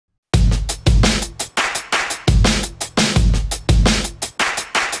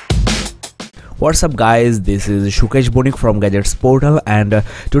What's up guys, this is Shukesh Bonik from Gadgets Portal, and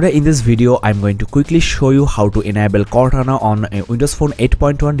today in this video I'm going to quickly show you how to enable Cortana on a Windows Phone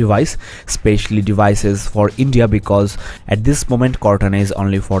 8.1 device, especially devices for India, because at this moment Cortana is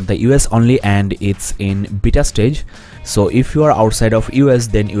only for the US only and it's in beta stage. So if you are outside of US,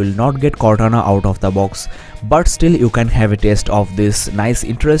 then you will not get Cortana out of the box, but still you can have a taste of this nice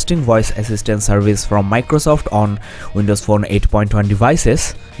interesting voice assistant service from Microsoft on Windows Phone 8.1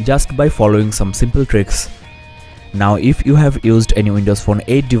 devices just by following some simple tricks. Now if you have used any Windows Phone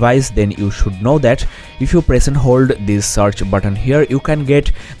 8 device, then you should know that if you press and hold this search button here, you can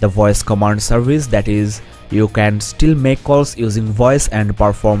get the voice command service. That is, you can still make calls using voice and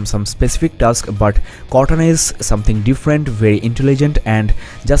perform some specific task, but Cortana is something different, very intelligent, and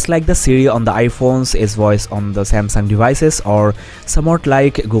just like the Siri on the iPhones is voice on the Samsung devices, or somewhat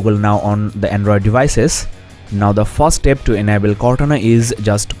like Google Now on the Android devices. Now the first step to enable Cortana is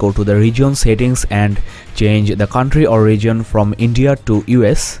just go to the region settings and change the country or region from India to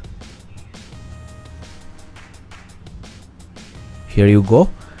US. Here you go.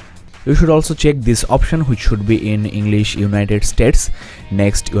 You should also check this option, which should be in English United States.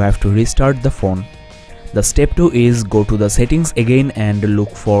 Next you have to restart the phone. The step 2 is go to the settings again and look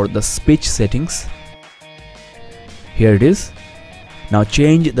for the speech settings. Here it is. Now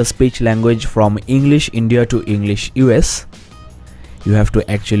change the speech language from English India to English US. You have to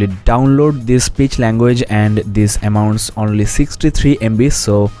actually download this speech language, and this amounts only 63 MB,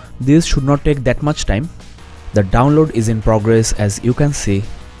 so this should not take that much time. The download is in progress, as you can see.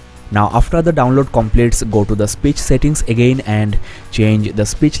 Now after the download completes, go to the speech settings again and change the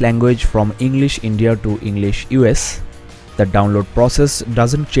speech language from English India to English US. The download process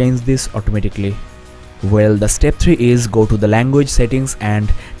doesn't change this automatically. Well, the step 3 is go to the language settings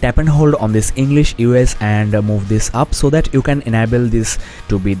and tap and hold on this English US and move this up so that you can enable this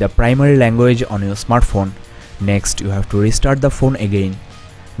to be the primary language on your smartphone. Next you have to restart the phone again.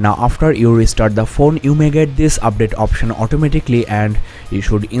 Now after you restart the phone, you may get this update option automatically, and you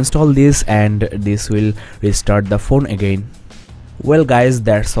should install this and this will restart the phone again. Well guys,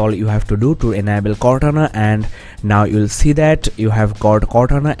 that's all you have to do to enable Cortana, and now you'll see that you have got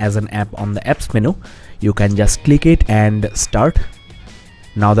Cortana as an app on the apps menu. You can just click it and start.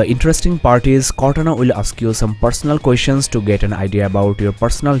 Now the interesting part is Cortana will ask you some personal questions to get an idea about your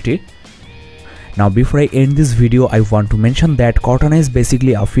personality. Now before I end this video, I want to mention that Cortana is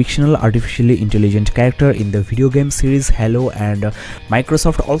basically a fictional artificially intelligent character in the video game series Halo, and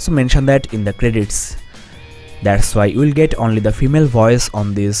Microsoft also mentioned that in the credits. That's why you will get only the female voice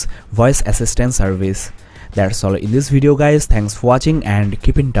on this voice assistant service. That's all in this video guys. Thanks for watching and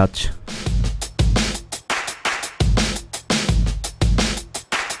keep in touch.